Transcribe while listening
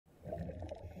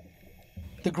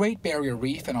The Great Barrier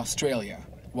Reef in Australia,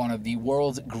 one of the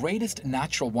world's greatest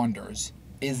natural wonders,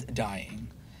 is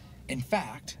dying. In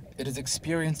fact, it has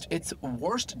experienced its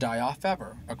worst die-off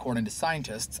ever, according to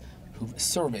scientists who've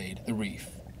surveyed the reef.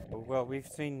 Well, we've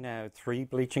seen now 3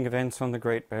 bleaching events on the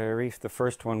Great Barrier Reef. The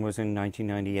first one was in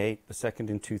 1998, the second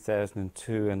in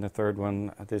 2002, and the third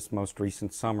one this most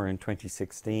recent summer in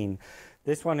 2016.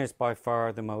 This one is by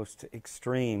far the most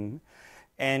extreme.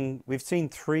 And we've seen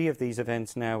 3 of these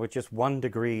events now with just 1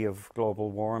 degree of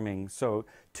global warming. So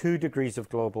 2 degrees of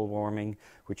global warming,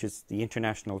 which is the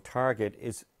international target,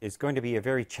 is going to be a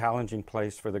very challenging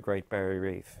place for the Great Barrier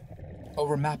Reef.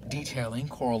 Over a map detailing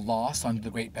coral loss on the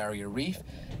Great Barrier Reef,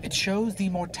 it shows the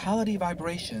mortality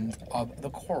vibrations of the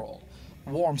coral.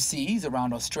 Warm seas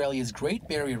around Australia's Great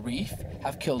Barrier Reef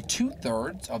have killed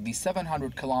 2/3 of the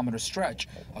 700-kilometre stretch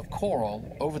of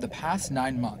coral over the past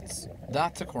 9 months.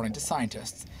 That's according to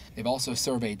scientists. They've also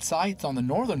surveyed sites on the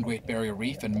northern Great Barrier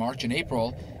Reef in March and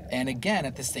April, and again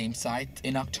at the same site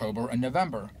in October and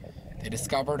November. They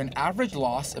discovered an average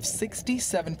loss of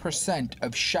 67%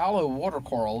 of shallow water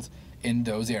corals in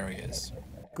those areas.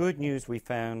 Good news we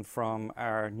found from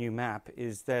our new map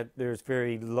is that there's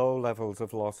very low levels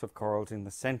of loss of corals in the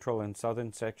central and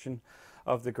southern section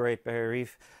of the Great Barrier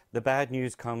Reef. The bad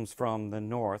news comes from the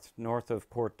north of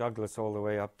Port Douglas all the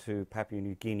way up to Papua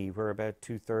New Guinea, where about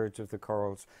 2/3 of the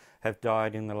corals have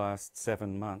died in the last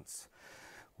 7 months.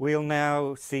 We'll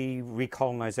now see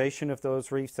recolonization of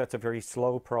those reefs. That's a very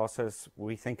slow process.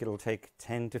 We think it'll take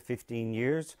 10 to 15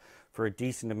 years for a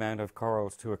decent amount of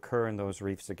corals to occur in those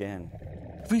reefs again.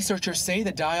 Researchers say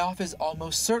the die-off is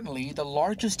almost certainly the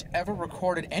largest ever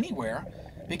recorded anywhere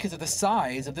because of the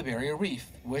size of the Barrier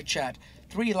Reef, which at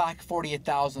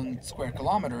 348,000 square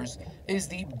kilometers is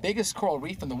the biggest coral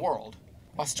reef in the world.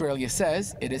 Australia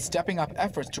says it is stepping up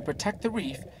efforts to protect the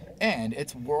reef and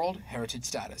its World Heritage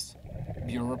status.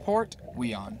 Bureau Report,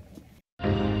 WION.